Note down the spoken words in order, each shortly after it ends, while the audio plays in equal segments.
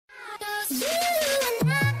What's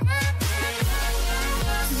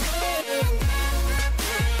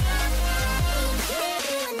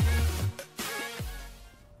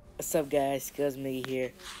up, guys? Skills Miggy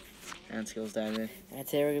here, And Skills Diamond. and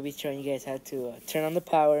today we're gonna be showing you guys how to turn on the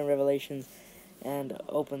power in Revelations and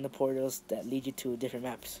open the portals that lead you to different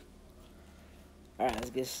maps. All right,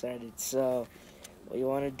 let's get started. So, what you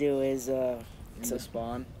want to do is, In the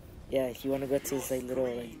spawn, yeah, you want to go to this little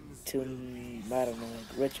tomb, I don't know,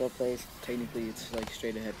 ritual place. technically it's like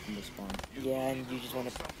straight ahead from the spawn. Yeah, and you just want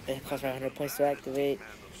to. It costs 500 points to activate,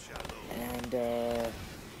 and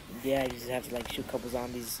yeah, you just have to shoot a couple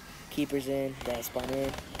zombies, keepers in that spawn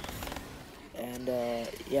in, and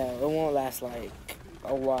yeah, it won't last a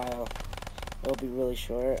while. It'll be really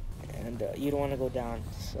short, and you don't want to go down.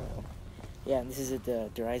 So yeah, and this is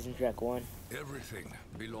the Horizon Track 1. Everything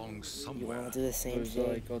belongs You somewhere. want to do the same There's thing.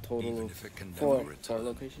 like a total Even of if it can four. never 4 return.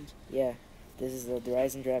 locations. Yeah, this is the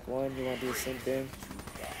Horizon Track 1. You want to do the same thing.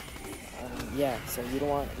 Yeah, so you don't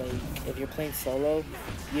want, if you're playing solo,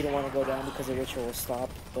 you don't want to go down because the ritual will stop.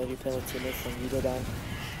 But if you're playing with teammates and you go down,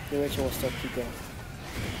 the ritual will still keep going.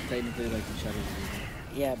 Technically like the Shadow Division.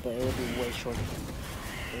 Yeah, but it will be way shorter.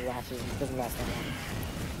 It doesn't last that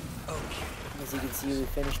long. As you can see, we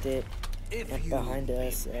finished it. And behind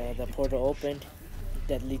us, the portal opened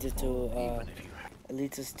that leads us to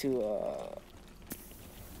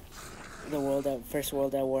the first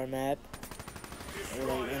World at War map. And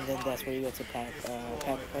then that's where you go to Pack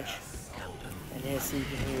Punch. And here, as you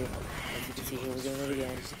can see here, we're doing it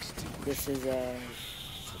again. This is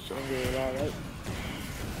Shangri-La, right?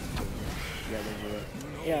 Yeah, there's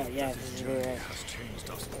a Yeah, this is where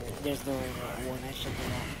there's no one at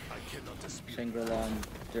Shangri-La. Shangri-La and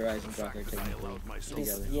the Horizon Track are technically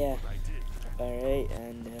together. Yeah. Alright,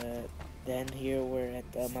 and then here we're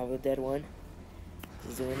at Marvel Dead 1.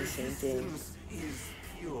 He's doing the same thing.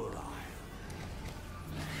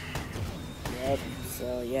 Yep,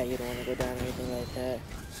 so yeah, you don't want to go down or anything like that.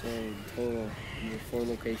 So total, there are 4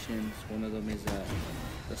 locations. One of them is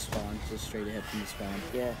the spawn, just straight ahead from the spawn.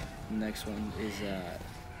 Yeah. The next one is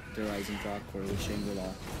the Horizon Track or with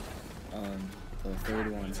Shangri-La. The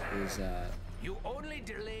third one is You only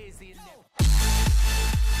delays the